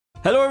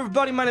Hello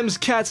everybody, my name is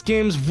Cats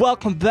Games.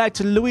 Welcome back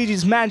to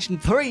Luigi's Mansion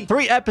 3.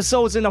 3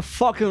 episodes in a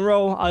fucking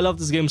row. I love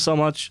this game so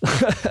much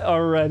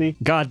already.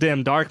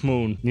 Goddamn Dark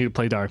Moon. Need to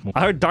play Dark Moon.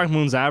 I heard Dark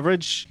Moon's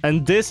average,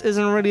 and this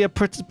isn't really a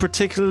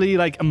particularly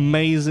like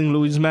amazing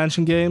Luigi's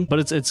Mansion game,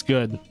 but it's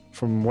good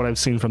from what I've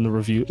seen from the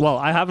review. Well,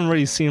 I haven't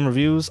really seen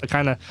reviews. I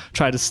kind of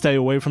tried to stay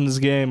away from this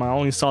game. I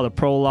only saw the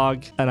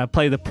prologue, and I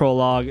played the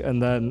prologue,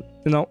 and then,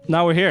 you know,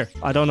 now we're here.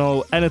 I don't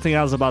know anything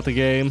else about the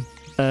game.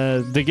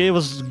 They gave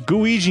us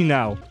Luigi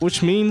now,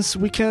 which means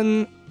we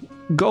can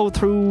go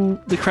through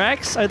the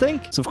cracks, I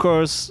think. So, of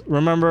course,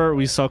 remember,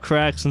 we saw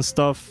cracks and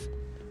stuff.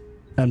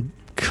 And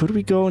could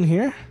we go in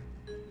here?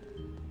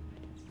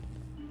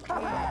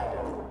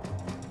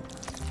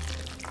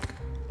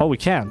 Oh, we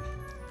can.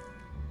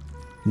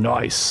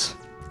 Nice.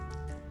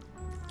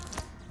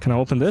 Can I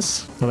open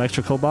this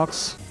electrical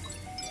box?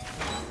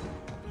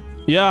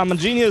 Yeah, I'm a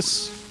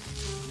genius.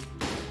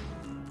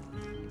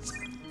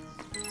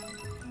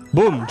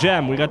 Boom,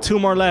 gem. We got 2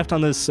 more left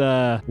on this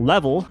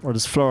level, or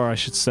this floor, I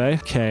should say.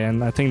 Okay,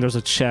 and I think there's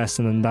a chest,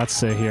 and then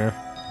that's it here.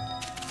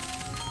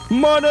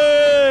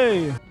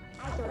 Money!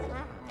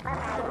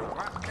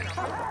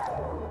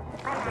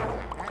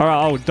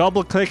 Alright, oh,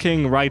 double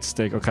clicking right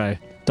stick. Okay.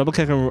 Double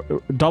clicking.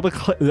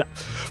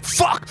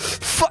 Fuck!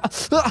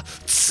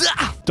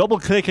 Double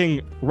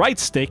clicking right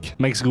stick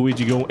makes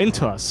Luigi go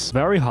into us.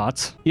 Very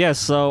hot. Yeah,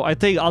 so I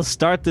think I'll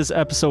start this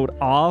episode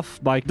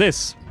off by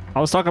this. I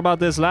was talking about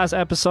this last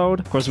episode.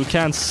 Of course, we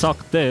can't suck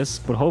this,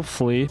 but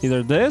hopefully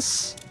either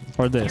this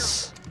or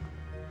this.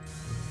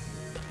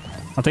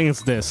 I think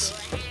it's this.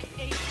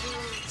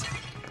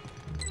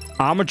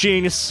 I'm a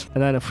genius.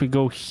 And then if we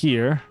go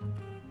here...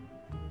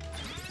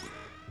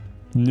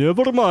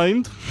 Never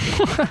mind.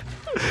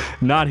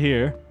 Not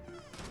here.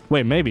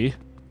 Wait, maybe.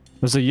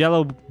 There's a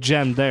yellow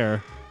gem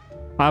there.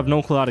 I have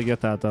no clue how to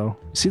get that, though.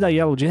 See that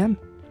yellow gem?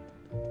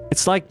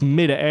 It's like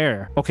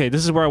mid-air. Okay,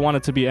 this is where I want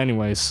it to be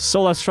anyways.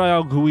 So let's try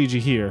out Luigi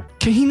here.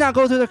 Can he not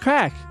go through the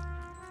crack?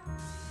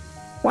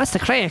 What's the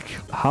crack?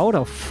 How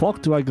the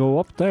fuck do I go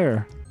up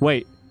there?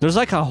 Wait, there's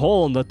like a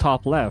hole in the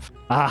top left.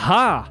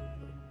 Aha!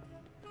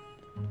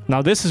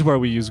 Now this is where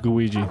we use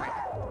Luigi.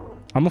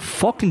 I'm a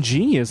fucking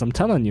genius, I'm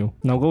telling you.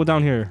 Now go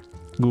down here,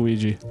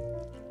 Luigi.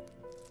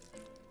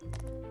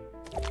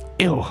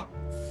 Ew.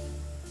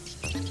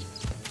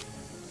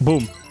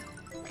 Boom.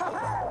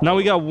 Now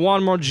we got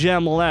 1 more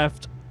gem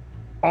left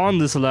on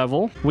this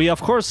level. We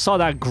of course saw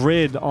that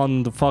grid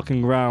on the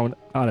fucking ground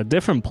at a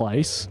different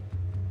place.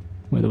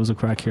 Wait, there was a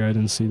crack here. I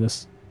didn't see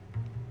this.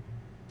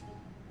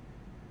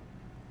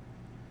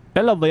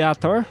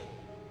 Elevator.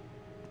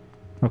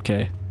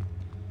 Okay.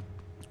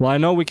 Well, I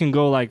know we can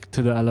go like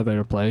to the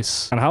elevator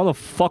place. And how the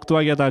fuck do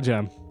I get that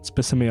gem? It's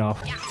pissing me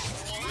off.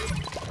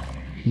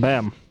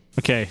 Bam.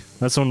 Okay,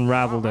 let's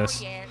unravel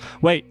this.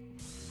 Wait,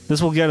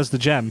 this will get us the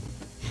gem.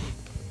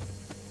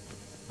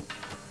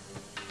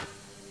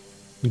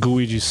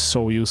 Luigi's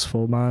so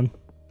useful, man.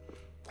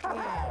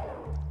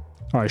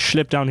 Alright,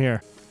 slip down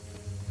here.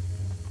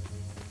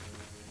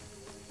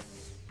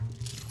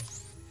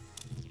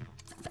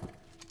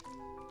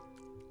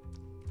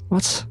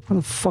 What? How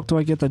the fuck do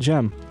I get the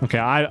gem? Okay,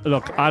 I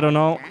don't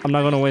know. I'm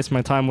not gonna waste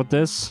my time with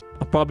this.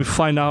 I'll probably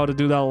find out how to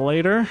do that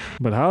later.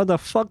 But how the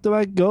fuck do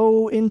I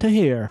go into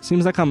here?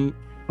 Seems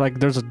like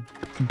there's a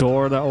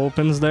door that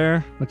opens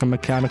there. Like a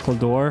mechanical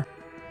door.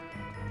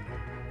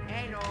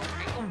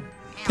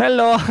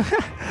 Hello.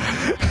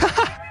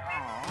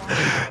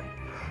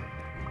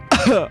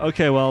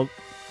 Okay, well,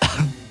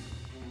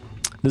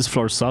 this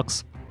floor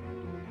sucks.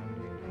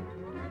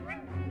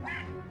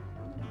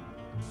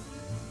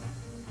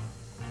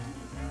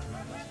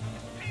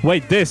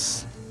 Wait,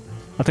 this.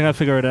 I think I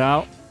figured it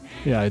out.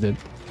 Yeah, I did.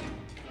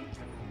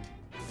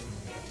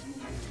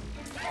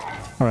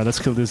 All right, let's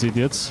kill these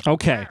idiots.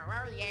 Okay.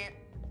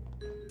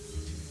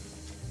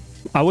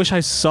 I wish I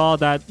saw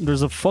that.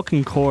 There's a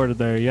fucking cord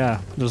there. Yeah,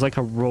 there's like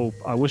a rope.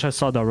 I wish I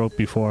saw that rope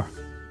before.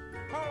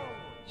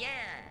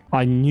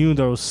 I knew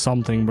there was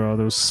something, bro.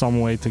 There was some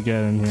way to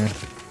get in here.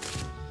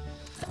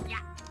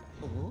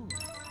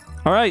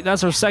 All right,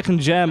 that's our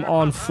second gem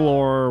on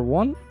floor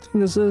 1. I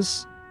think this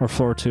is, or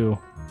floor 2.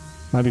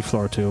 Might be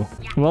floor 2.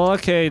 Well,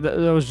 okay,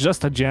 there was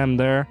just a gem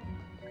there.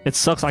 It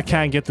sucks I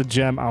can't get the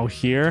gem out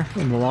here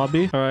in the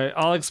lobby. All right,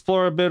 I'll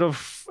explore a bit of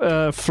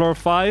floor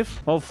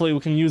 5. Hopefully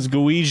we can use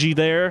Luigi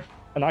there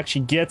and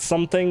actually get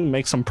something,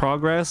 make some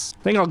progress.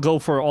 I think I'll go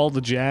for all the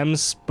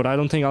gems, but I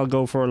don't think I'll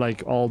go for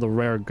like all the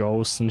rare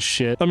ghosts and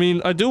shit. I mean,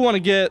 I do want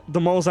to get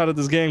the most out of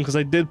this game because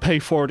I did pay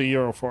 40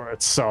 euro for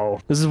it. So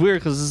this is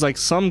weird because it's like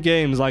some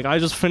games, like I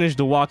just finished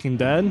The Walking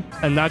Dead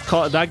and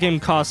that game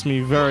cost me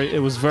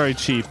it was very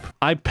cheap.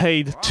 I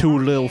paid too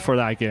little for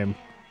that game,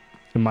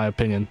 in my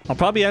opinion. I'll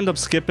probably end up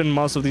skipping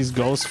most of these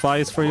ghost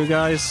fights for you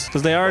guys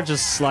because they are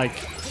just like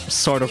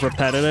sort of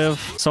repetitive.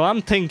 So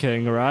I'm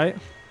thinking, right?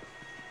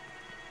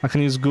 I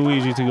can use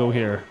Luigi to go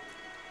here.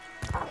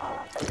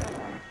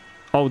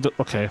 Oh,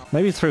 okay.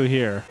 Maybe through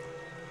here.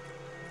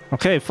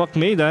 Okay, fuck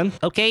me then.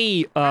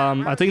 Okay,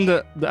 I think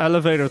the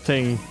elevator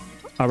thing,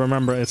 I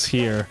remember it's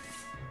here.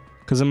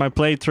 Because in my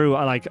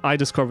playthrough, I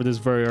discovered this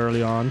very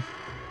early on.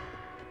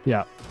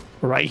 Yeah,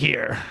 right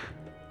here.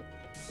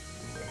 I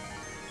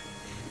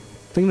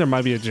think there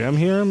might be a gem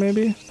here,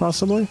 maybe,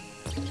 possibly.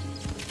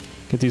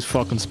 Get these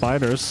fucking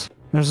spiders.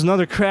 There's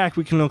another crack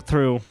we can look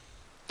through.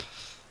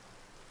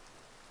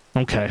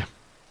 Okay.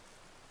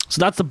 So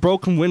that's the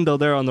broken window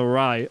there on the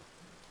right.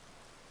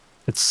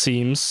 It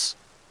seems.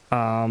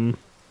 And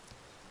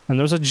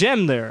there's a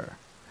gem there.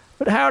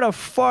 But how the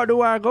fuck do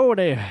I go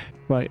there?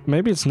 Wait,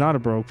 maybe it's not a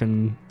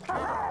broken...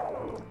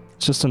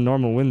 It's just a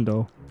normal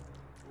window.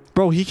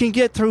 Bro, he can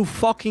get through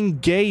fucking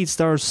gates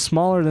that are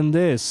smaller than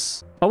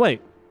this. Oh,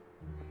 wait.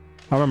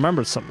 I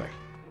remembered something.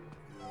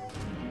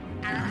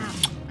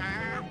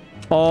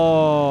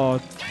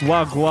 Oh,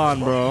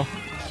 wagwan, bro.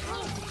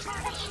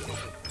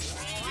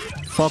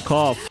 Fuck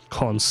off,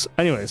 cons.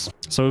 Anyways,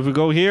 so if we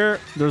go here,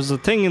 there's a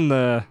thing in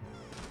the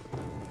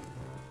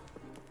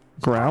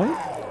ground.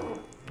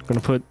 I'm gonna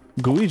put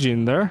Luigi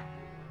in there.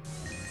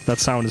 That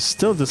sound is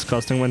still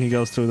disgusting when he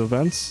goes through the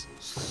vents.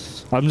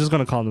 I'm just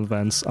gonna call them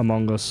vents,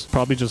 Among Us.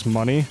 Probably just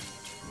money.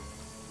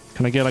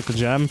 Can I get like a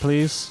gem,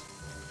 please?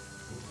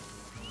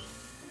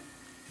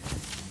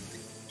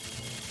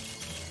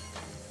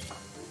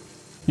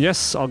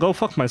 Yes, I'll go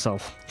fuck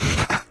myself.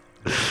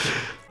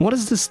 What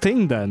is this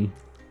thing then?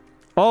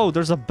 Oh,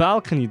 there's a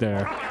balcony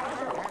there.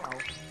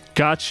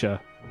 Gotcha.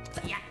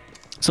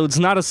 So it's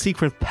not a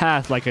secret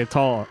path like I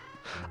thought.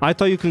 I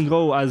thought you can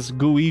go as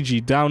Luigi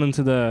down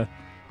into the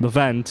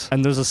vent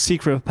and there's a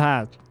secret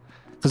path.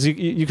 Because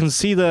you can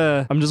see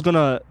the... I'm just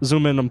gonna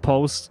zoom in and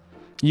post.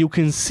 You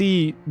can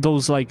see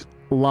those like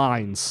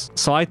lines.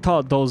 So I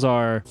thought those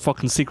are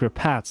fucking secret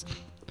paths.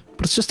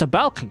 But it's just a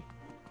balcony.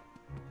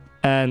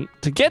 And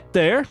to get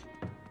there,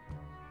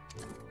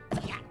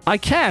 I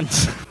can't.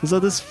 So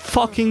this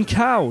fucking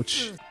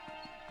couch.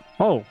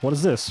 Oh, what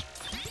is this?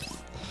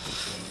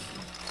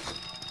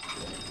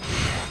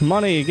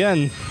 Money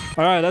again.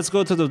 All right, let's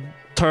go to the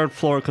third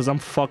floor because I'm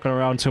fucking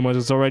around too much.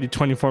 It's already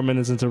 24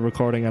 minutes into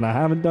recording and I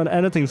haven't done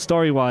anything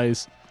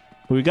story-wise.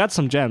 But we got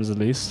some gems at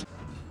least.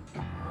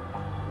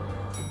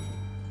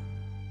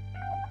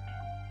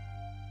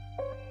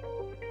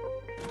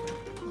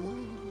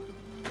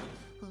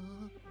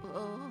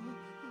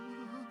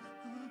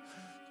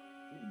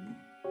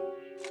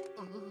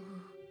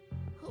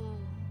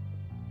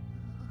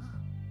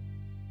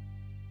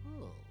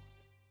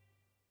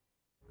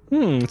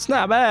 It's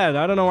not bad.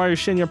 I don't know why you're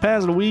shitting your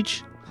pants,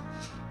 Luigi.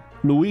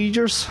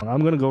 Luigers.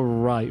 I'm gonna go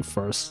right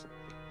first.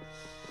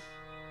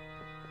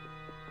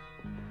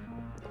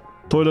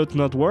 Toilet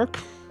not work.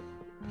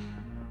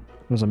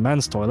 There's a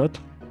men's toilet.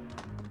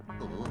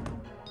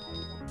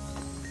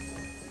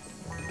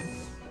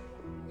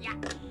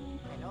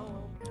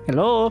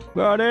 Hello?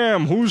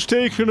 Goddamn, who's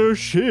taking a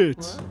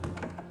shit?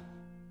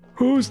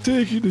 Who's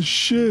taking a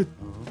shit?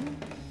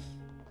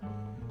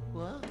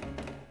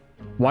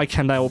 Why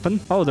can't I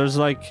open? Oh, there's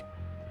like...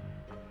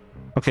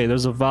 Okay,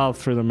 there's a valve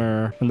through the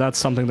mirror. And that's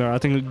something there. I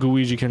think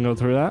Luigi can go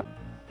through that.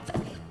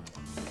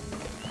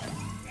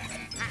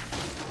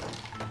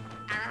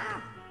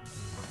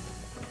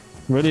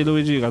 Really,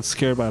 Luigi? You got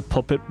scared by a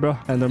puppet, bro?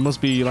 And there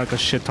must be like a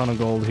shit ton of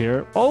gold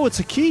here. Oh, it's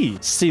a key!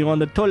 Sitting on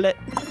the toilet.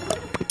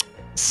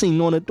 Sitting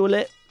on the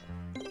toilet.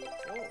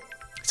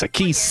 It's a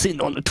key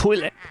sitting on the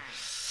toilet.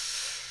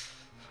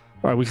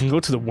 Alright, we can go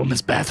to the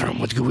women's bathroom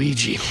with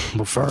Luigi.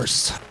 But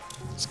first...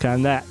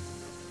 Scan that.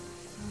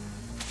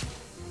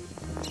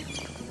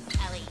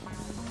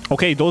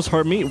 Okay, those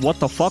hurt me. What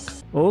the fuck?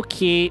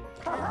 Okay.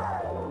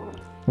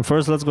 But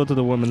first, let's go to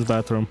the women's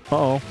bathroom.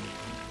 Uh-oh.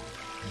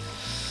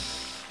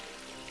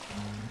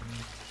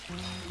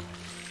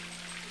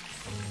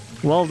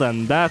 Well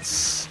then,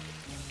 that's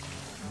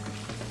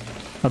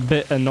a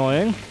bit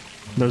annoying.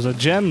 There's a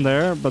gem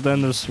there, but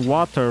then there's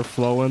water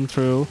flowing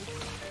through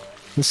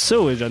the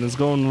sewage and it's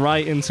going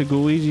right into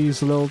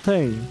Luigi's little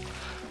thing.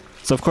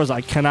 So of course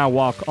I cannot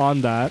walk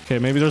on that. Okay,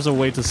 maybe there's a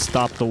way to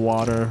stop the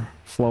water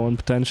flowing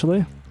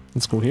potentially.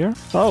 Let's go here.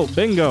 Oh,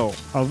 bingo!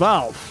 A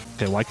valve!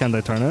 Okay, why can't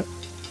I turn it?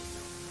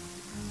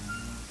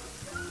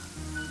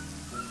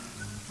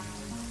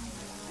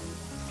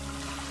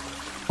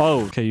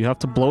 Oh, okay, you have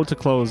to blow to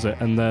close it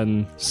and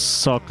then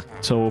suck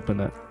to open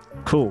it.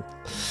 Cool.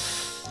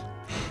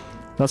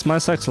 That's my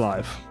sex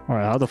life.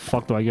 Alright, how the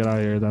fuck do I get out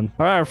of here then?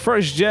 Alright,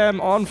 first gem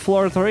on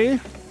floor 3.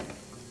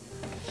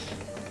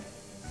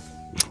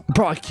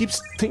 Bro, I keep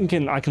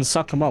thinking I can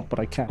suck him up, but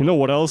I can't. You know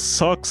what else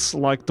sucks?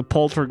 Like the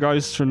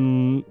poltergeist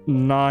from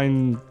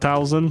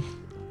 9000?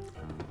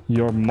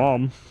 Your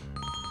mom.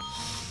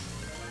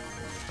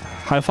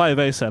 High five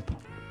ASAP.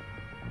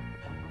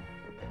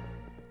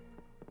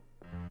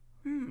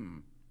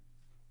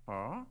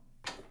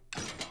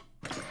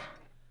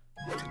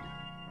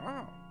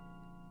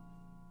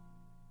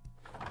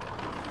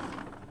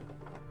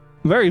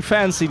 Very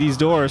fancy, these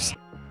doors.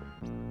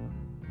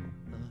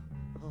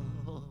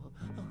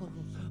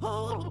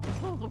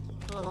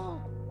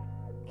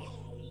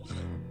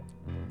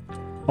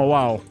 Oh,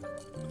 wow.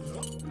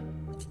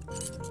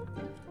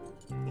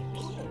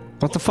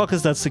 What the fuck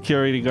is that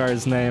security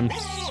guard's name?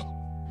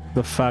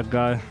 The fat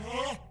guy.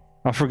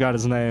 I forgot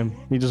his name.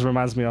 He just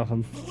reminds me of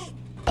him.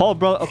 Paul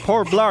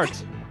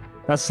Blart.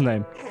 That's his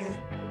name.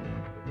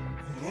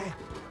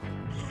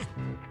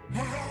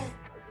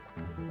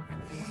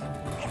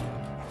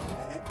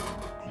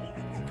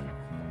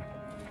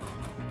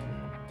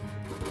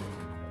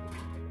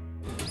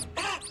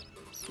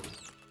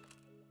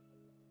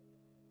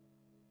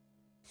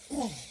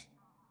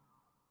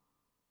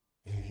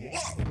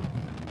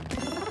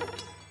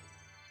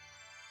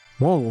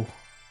 Whoa,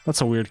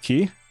 that's a weird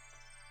key.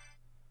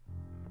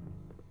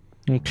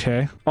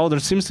 Okay. Oh, there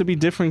seems to be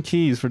different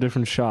keys for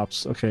different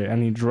shops. Okay,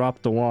 and he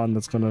dropped the one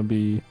that's gonna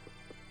be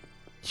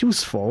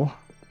useful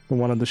for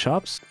one of the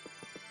shops.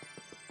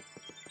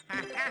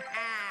 Got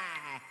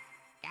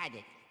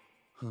it.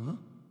 Huh?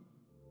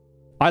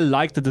 I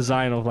like the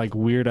design of like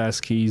weird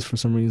ass keys for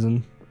some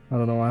reason. I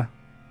don't know why.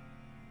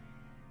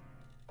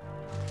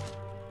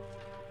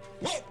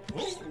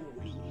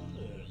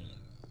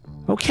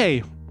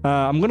 Okay,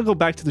 I'm gonna go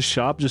back to the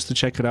shop just to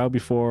check it out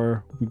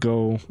before we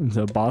go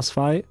into a boss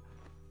fight.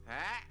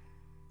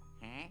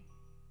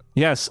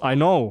 Yes, I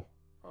know.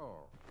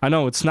 I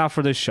know, it's not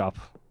for this shop,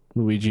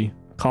 Luigi.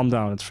 Calm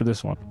down, it's for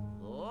this one.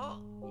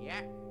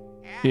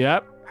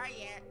 Yep.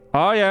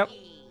 Oh, yeah.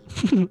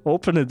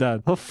 Open it,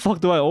 Dad. How the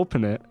fuck do I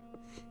open it?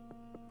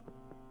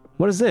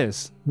 What is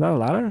this? Is that a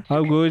ladder?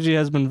 Oh, Luigi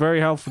has been very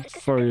helpful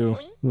for you,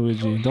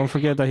 Luigi. Don't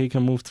forget that he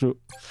can move through.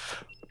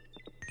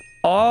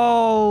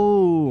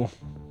 Oh!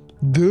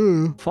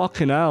 Duh.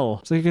 Fucking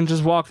hell. So you can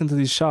just walk into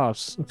these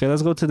shops. Okay,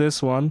 let's go to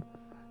this one.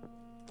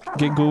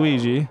 Get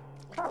Luigi.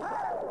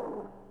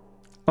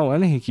 Oh,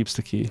 and he keeps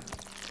the key.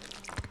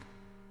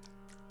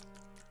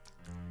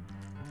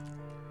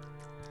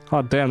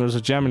 Oh, damn, there's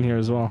a gem in here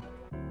as well.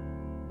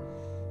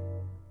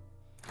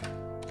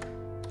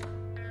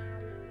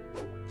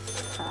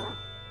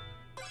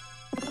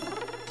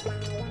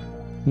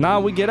 Now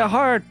we get a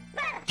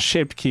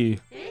heart-shaped key.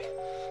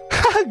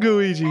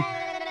 Luigi.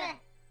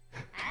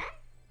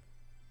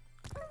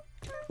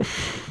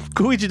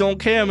 Luigi don't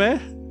care,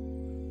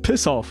 man.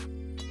 Piss off.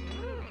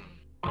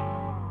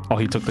 Oh,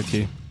 he took the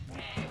key.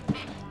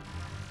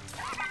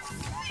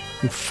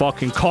 You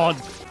fucking cod.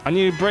 I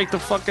need to break the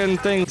fucking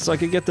thing so I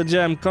can get the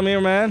gem. Come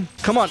here, man.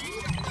 Come on.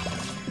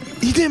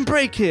 He didn't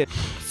break it.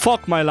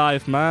 Fuck my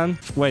life, man.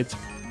 Wait.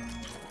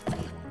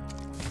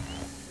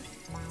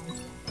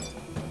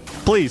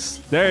 Please.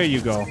 There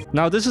you go.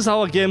 Now, this is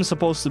how a game's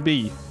supposed to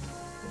be.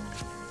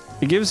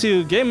 It gives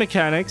you game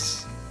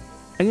mechanics,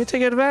 and you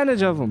take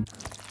advantage of them.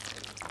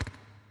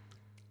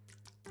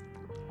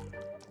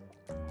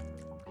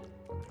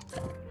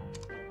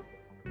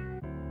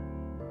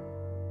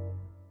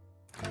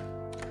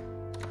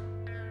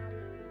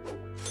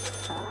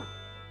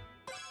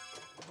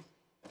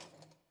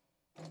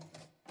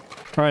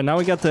 Alright, now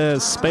we got the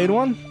spade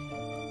one.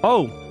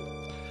 Oh!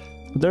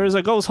 There is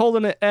a ghost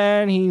holding it,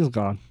 and he's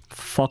gone.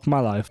 Fuck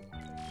my life.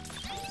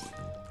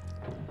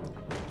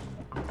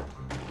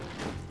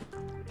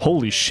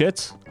 Holy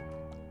shit.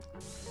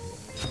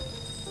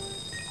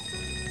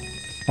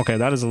 Okay,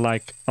 that is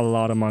like a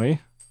lot of money.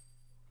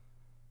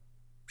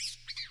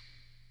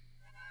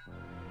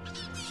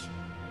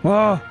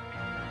 Ah!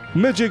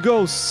 Midget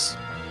ghosts!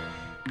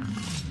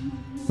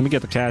 Let me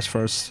get the cash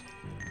first.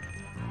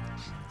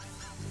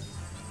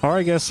 Or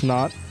I guess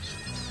not.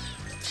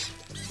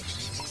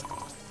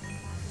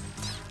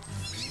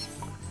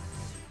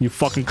 You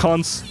fucking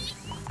cunts.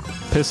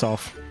 Piss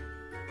off.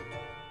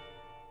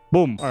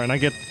 Boom. Alright,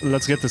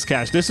 let's get this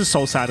cash. This is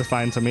so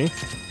satisfying to me.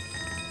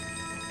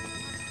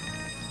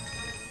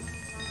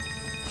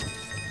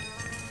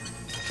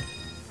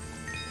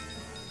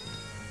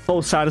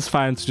 So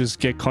satisfying to just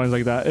get coins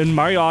like that. In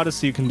Mario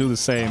Odyssey, you can do the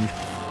same.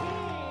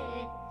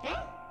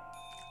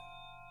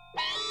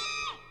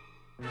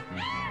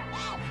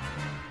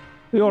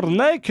 You're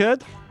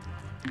naked?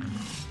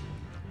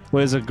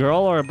 Wait, is it a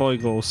girl or a boy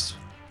ghost?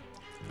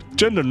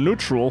 Gender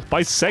neutral,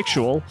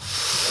 bisexual.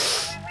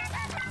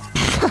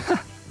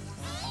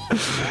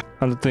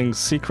 Other things,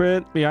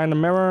 secret behind the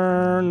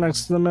mirror,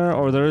 next to the mirror,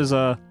 or there is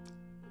a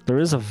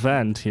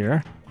vent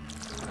here.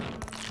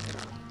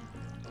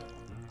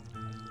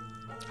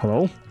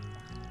 Hello?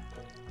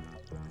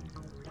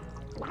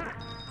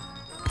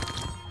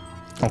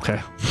 Okay.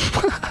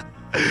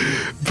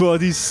 Bro,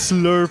 these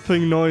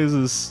slurping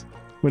noises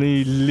when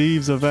he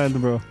leaves a vent,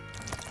 bro.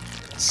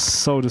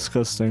 So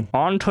disgusting.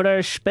 On to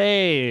their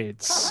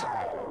spades.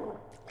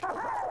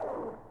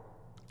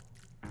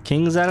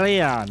 King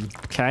Zalian,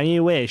 can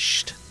you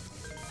wish?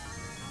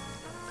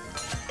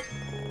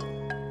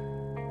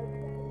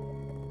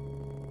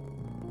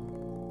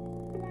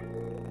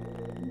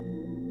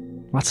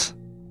 What?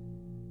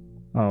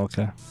 Oh,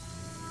 okay.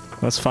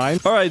 That's fine.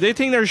 Alright, they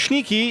think they're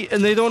sneaky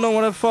and they don't know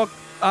what the fuck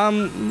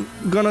I'm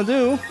gonna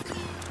do.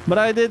 But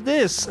I did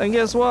this, and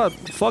guess what?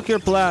 Fuck your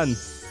plan.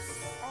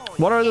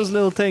 What are those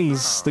little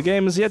things? The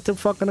game is yet to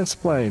fucking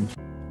explain.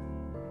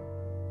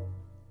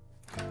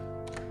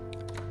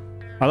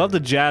 I love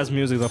the jazz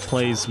music that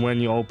plays when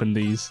you open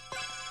these.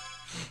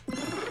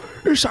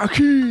 It's a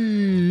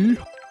key!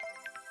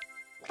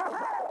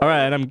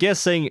 Alright, and I'm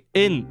guessing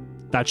in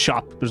that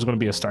shop, there's gonna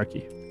be a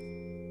Starkey.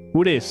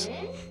 Who this?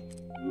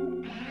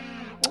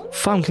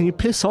 Fam, can you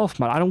piss off,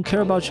 man? I don't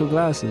care about your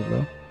glasses,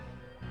 bro.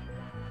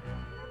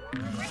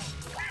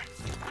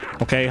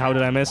 Okay, how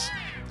did I miss?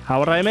 How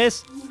did I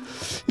miss?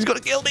 He's gonna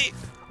kill me.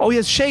 Oh, he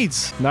has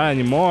shades. Not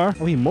anymore.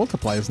 Oh, he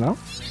multiplies now.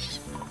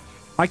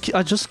 I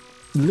just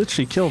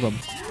literally killed him.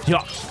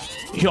 Yeah.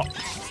 Yeah.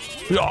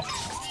 Yeah.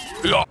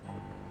 Yeah.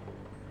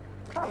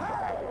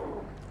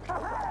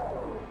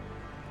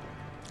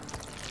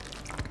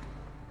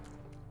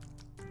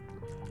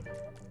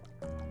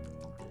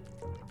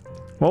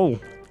 Oh,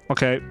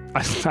 okay.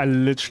 I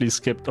literally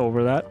skipped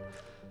over that.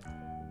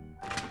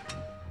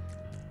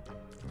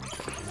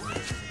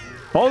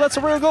 Oh, that's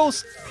a real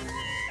ghost.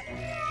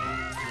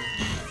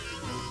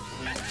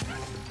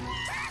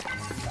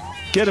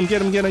 Get him,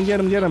 get him, get him, get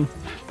him, get him.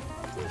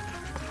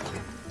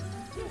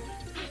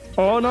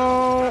 Oh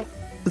no!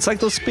 It's like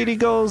those speedy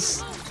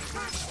ghosts.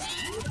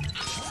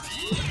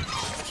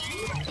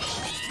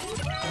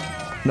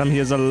 Then he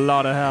has a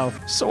lot of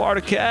health. So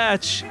hard to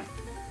catch.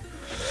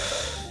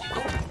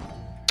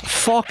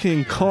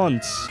 Fucking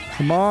cunts.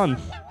 Come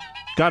on.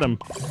 Got him.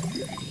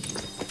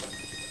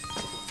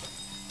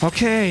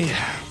 Okay.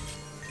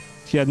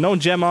 He had no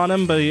gem on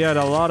him, but he had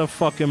a lot of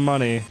fucking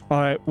money.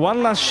 Alright,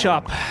 one last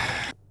shop.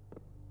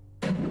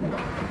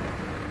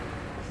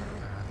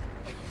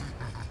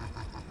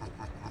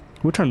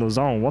 Who turned those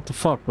on? What the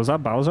fuck? Was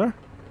that Bowser?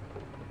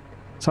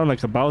 Sound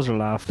like a Bowser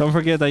laugh. Don't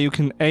forget that you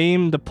can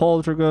aim the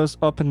poltergeist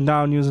up and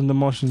down using the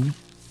motion.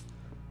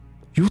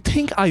 You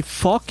think I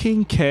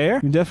fucking care?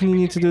 You definitely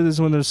need to do this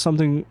when there's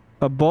something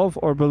above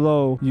or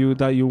below you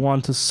that you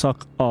want to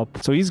suck up.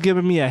 So he's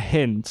giving me a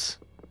hint,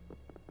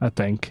 I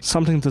think.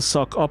 Something to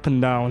suck up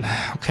and down.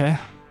 Okay.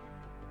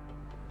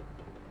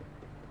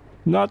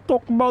 Not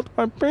talk about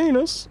my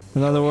penis.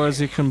 In other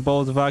words, you can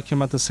both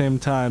vacuum at the same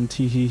time.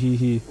 Tee hee hee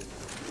hee.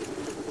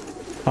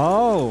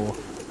 Oh.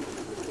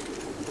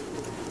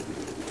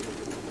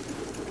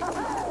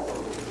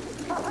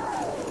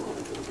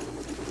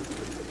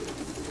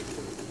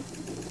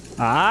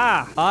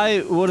 Ah,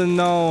 I wouldn't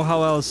know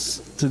how else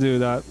to do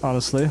that,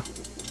 honestly.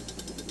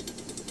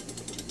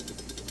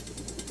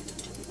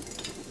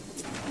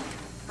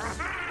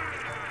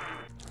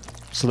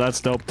 So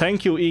that's dope.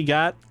 Thank you,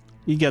 EGAT.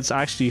 EGAT's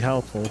actually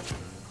helpful.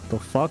 The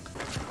fuck?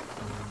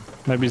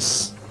 Maybe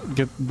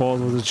get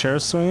balls with the chair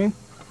swinging?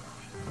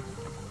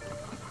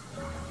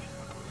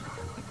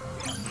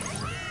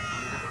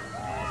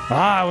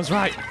 Ah, I was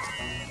right.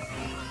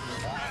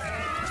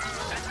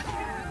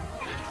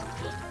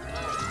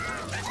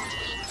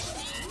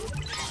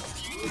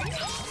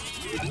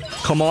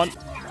 Come on.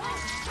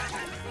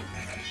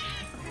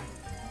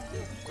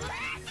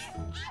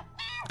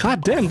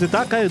 God damn, did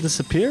that guy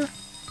disappear?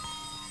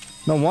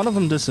 No, one of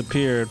them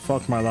disappeared.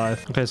 Fuck my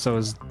life. Okay, so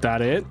is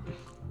that it?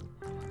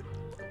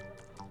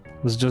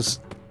 It was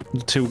just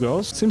two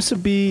ghosts? Seems to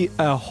be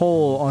a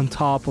hole on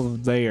top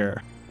of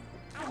there.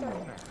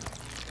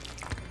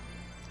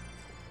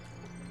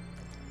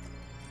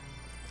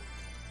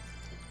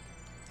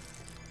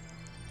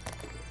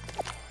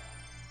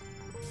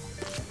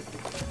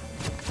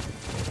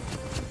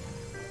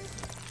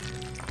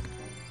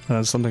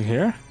 There's something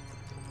here?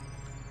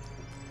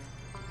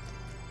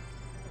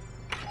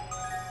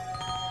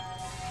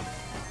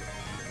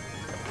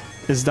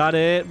 Is that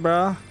it,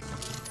 bruh?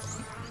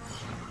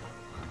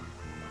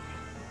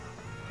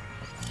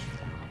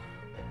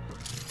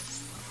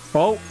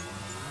 Oh!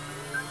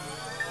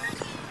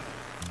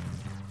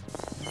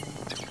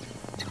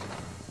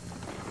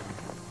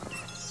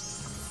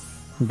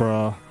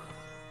 Bruh.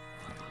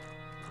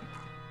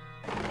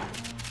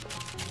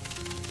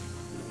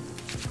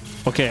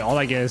 Okay, all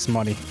I get is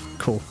money.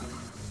 Cool.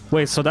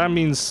 Wait, so that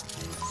means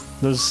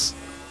there's...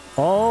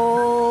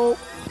 Oh!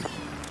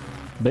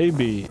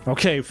 Baby.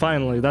 Okay,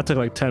 finally. That took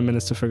like 10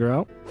 minutes to figure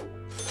out.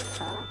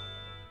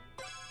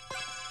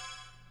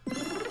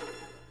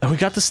 And we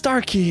got the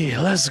star key.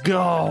 Let's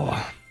go.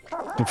 We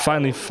can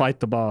finally fight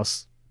the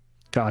boss.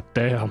 God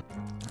damn.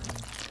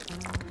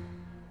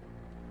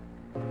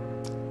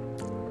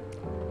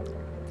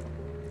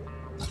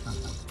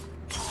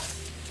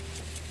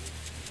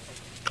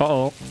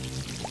 Uh-oh.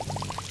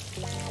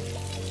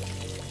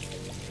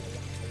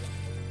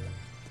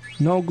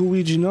 No,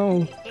 Luigi,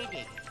 no.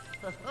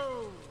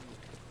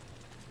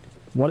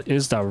 What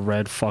is that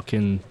red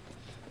fucking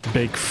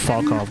big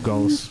fuck off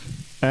ghost?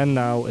 And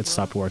now it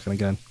stopped working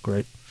again.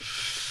 Great.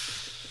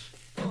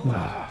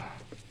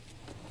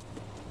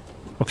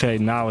 Okay,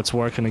 now it's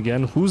working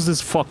again. Who's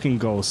this fucking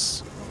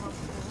ghost?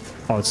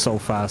 Oh, it's so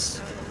fast.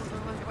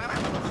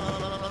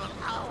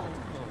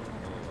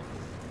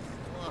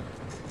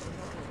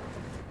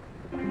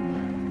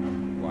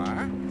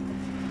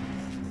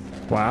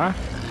 What?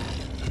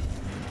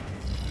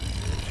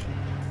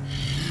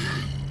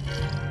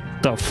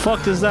 The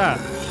fuck is that?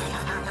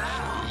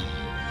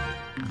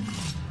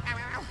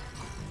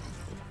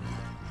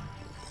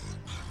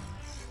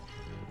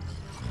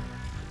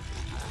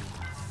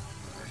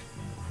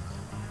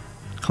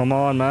 Come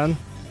on, man.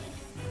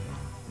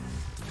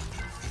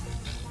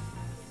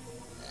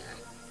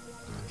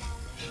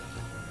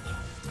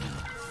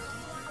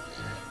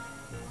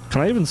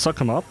 Can I even suck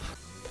him up?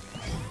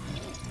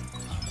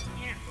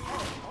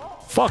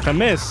 Fuck, I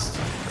missed.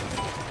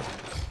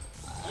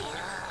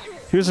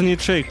 Here's a new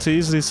trick to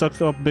easily suck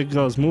up big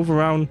ghosts. Move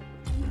around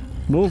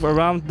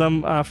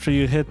them after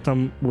you hit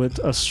them with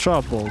a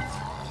straw bolt.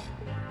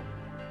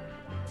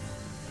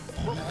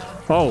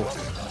 Oh.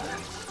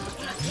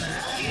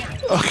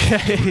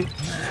 Okay.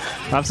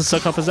 I have to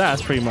suck up his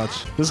ass pretty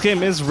much. This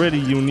game is really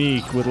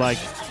unique with like...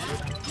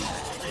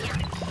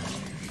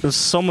 There's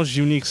so much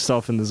unique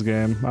stuff in this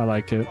game. I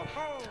like it.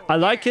 I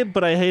like it,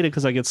 but I hate it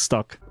because I get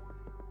stuck.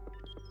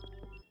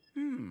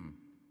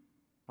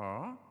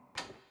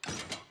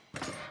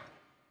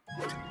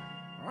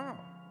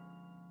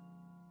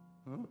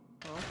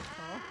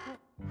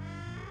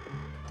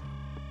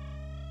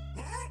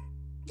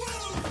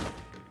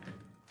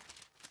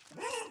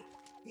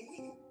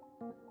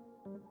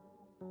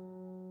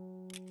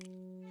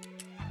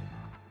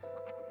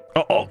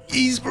 Uh-oh,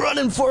 he's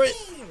running for it.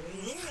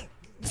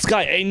 This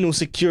guy ain't no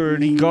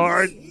security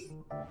guard.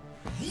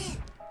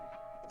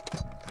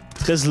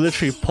 This guy's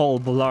literally Paul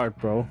Blart,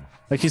 bro.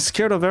 Like, he's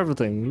scared of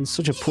everything. He's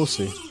such a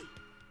pussy.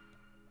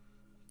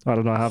 I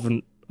don't know,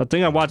 I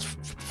think I watched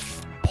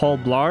Paul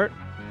Blart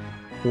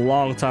a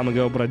long time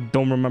ago, but I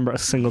don't remember a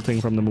single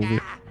thing from the movie.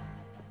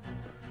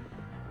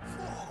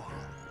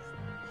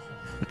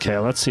 Okay,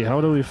 let's see. How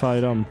do we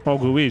fight him? Oh,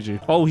 Luigi.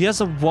 Oh, he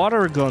has a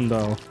water gun,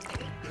 though.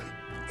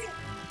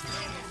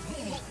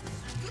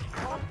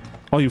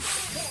 Oh, you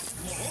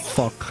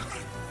fuck.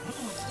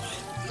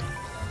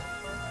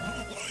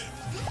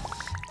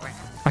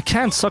 I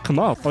can't suck him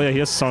up. Oh yeah, he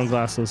has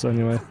sunglasses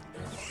anyway.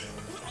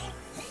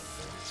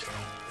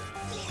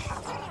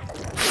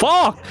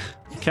 Fuck!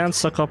 Can't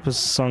suck up his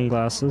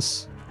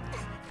sunglasses.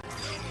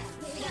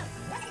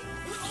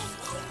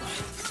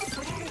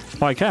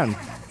 Oh, I can.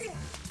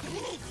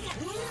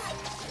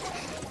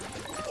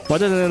 Why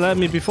didn't it let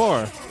me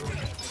before?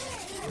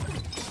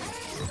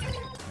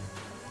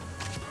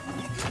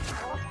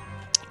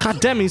 God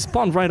damn, he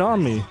spawned right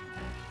on me.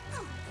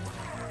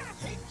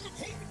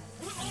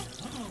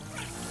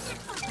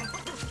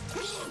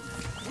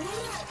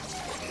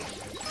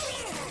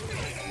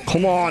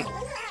 Come on.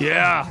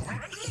 Yeah.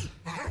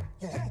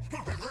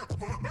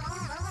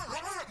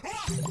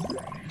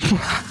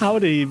 How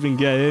did he even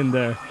get in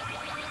there?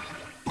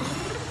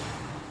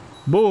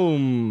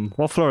 Boom.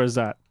 What floor is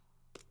that?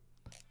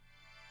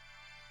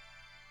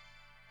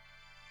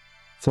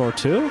 Floor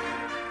 2?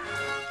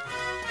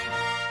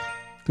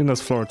 I think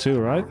that's floor 2,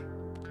 right?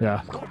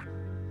 Yeah.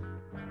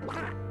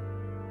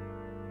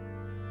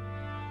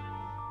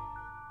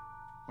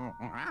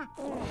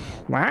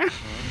 What?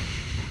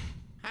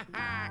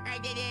 I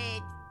did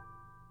it.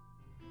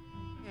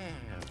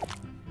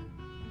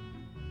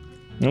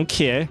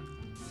 Okay.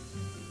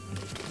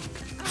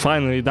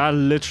 Finally, that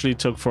literally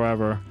took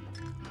forever.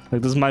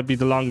 Like, this might be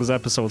the longest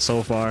episode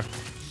so far.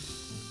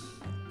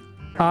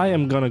 I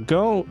am gonna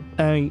go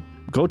and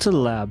go to the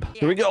lab.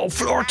 Here we go,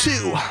 floor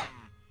 2!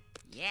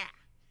 Yeah.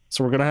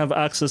 So we're gonna have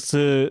access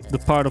to the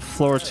part of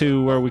floor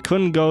 2 where we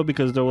couldn't go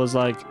because there was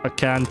like a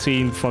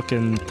canteen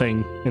fucking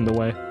thing in the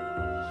way.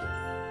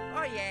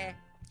 Oh yeah.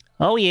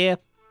 Oh yeah.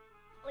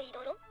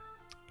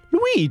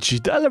 Luigi,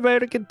 the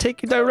elevator can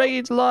take you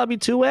directly to lobby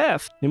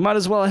 2F. You might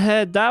as well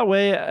head that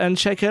way and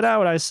check it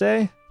out, I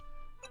say.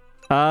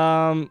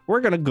 We're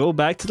gonna go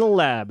back to the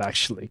lab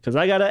actually, because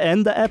I gotta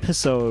end the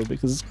episode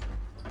because it's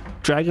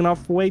dragging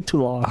off way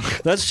too long.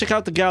 Let's check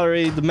out the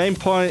gallery. The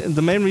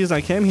main reason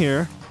I came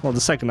here, well,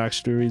 the second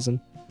actually reason,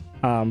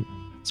 so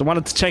I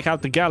wanted to check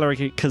out the gallery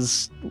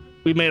because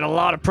we made a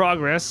lot of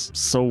progress.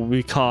 So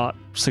we caught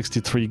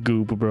 63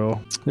 goop,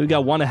 bro. We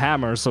got 1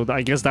 hammer, so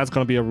I guess that's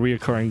gonna be a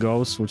reoccurring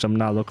ghost, which I'm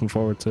not looking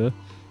forward to.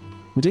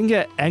 We didn't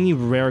get any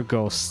rare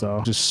ghosts though,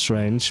 which is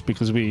strange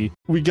because we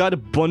got a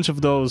bunch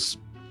of those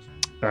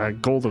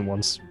golden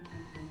ones.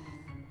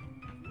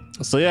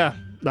 So yeah,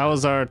 that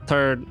was our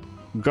 3rd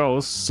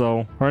ghost.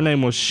 So her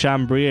name was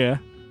Chambry,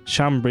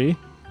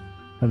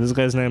 and this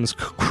guy's name is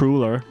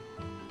Crueler.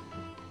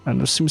 And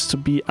there seems to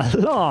be a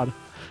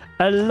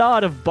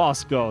lot of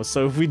boss ghosts.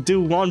 So if we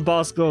do 1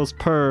 boss ghost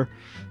per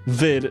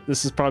vid,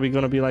 this is probably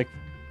gonna be like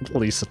at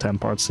least a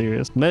 10-part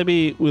series.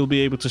 Maybe we'll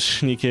be able to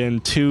sneak in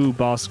 2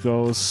 boss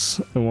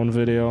ghosts in 1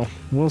 video.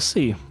 We'll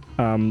see.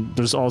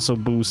 There's also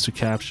booze to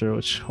capture,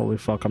 which holy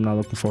fuck, I'm not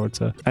looking forward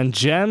to. And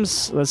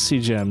gems, let's see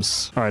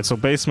gems. All right, so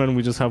basement,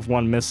 we just have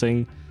 1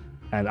 missing,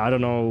 and I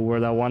don't know where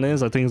that 1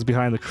 is. I think it's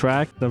behind the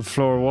crack. Then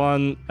floor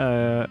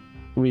 1,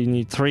 we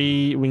need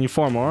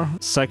 4 more.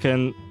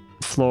 Second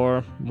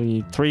floor, we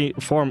need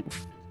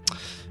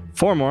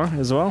 4 more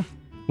as well.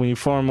 We need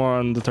 4 more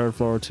on the 3rd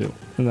floor too.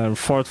 And then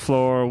 4th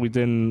floor, we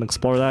didn't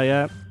explore that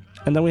yet.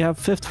 And then we have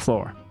 5th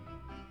floor,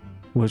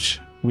 which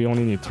we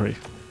only need 3.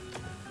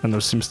 And there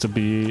seems to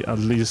be at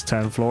least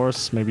 10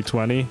 floors, maybe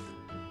 20.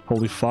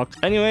 Holy fuck.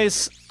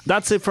 Anyways,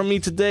 that's it from me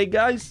today,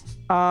 guys.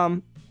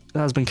 That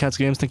has been Cats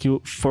Games. Thank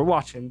you for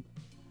watching.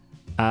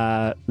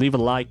 Leave a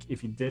like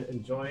if you did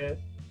enjoy it.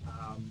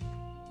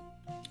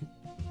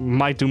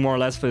 Might do more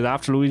Let's Plays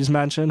after Luigi's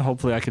Mansion.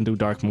 Hopefully I can do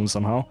Dark Moon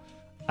somehow.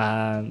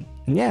 And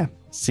yeah,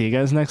 see you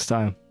guys next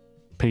time.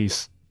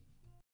 Peace.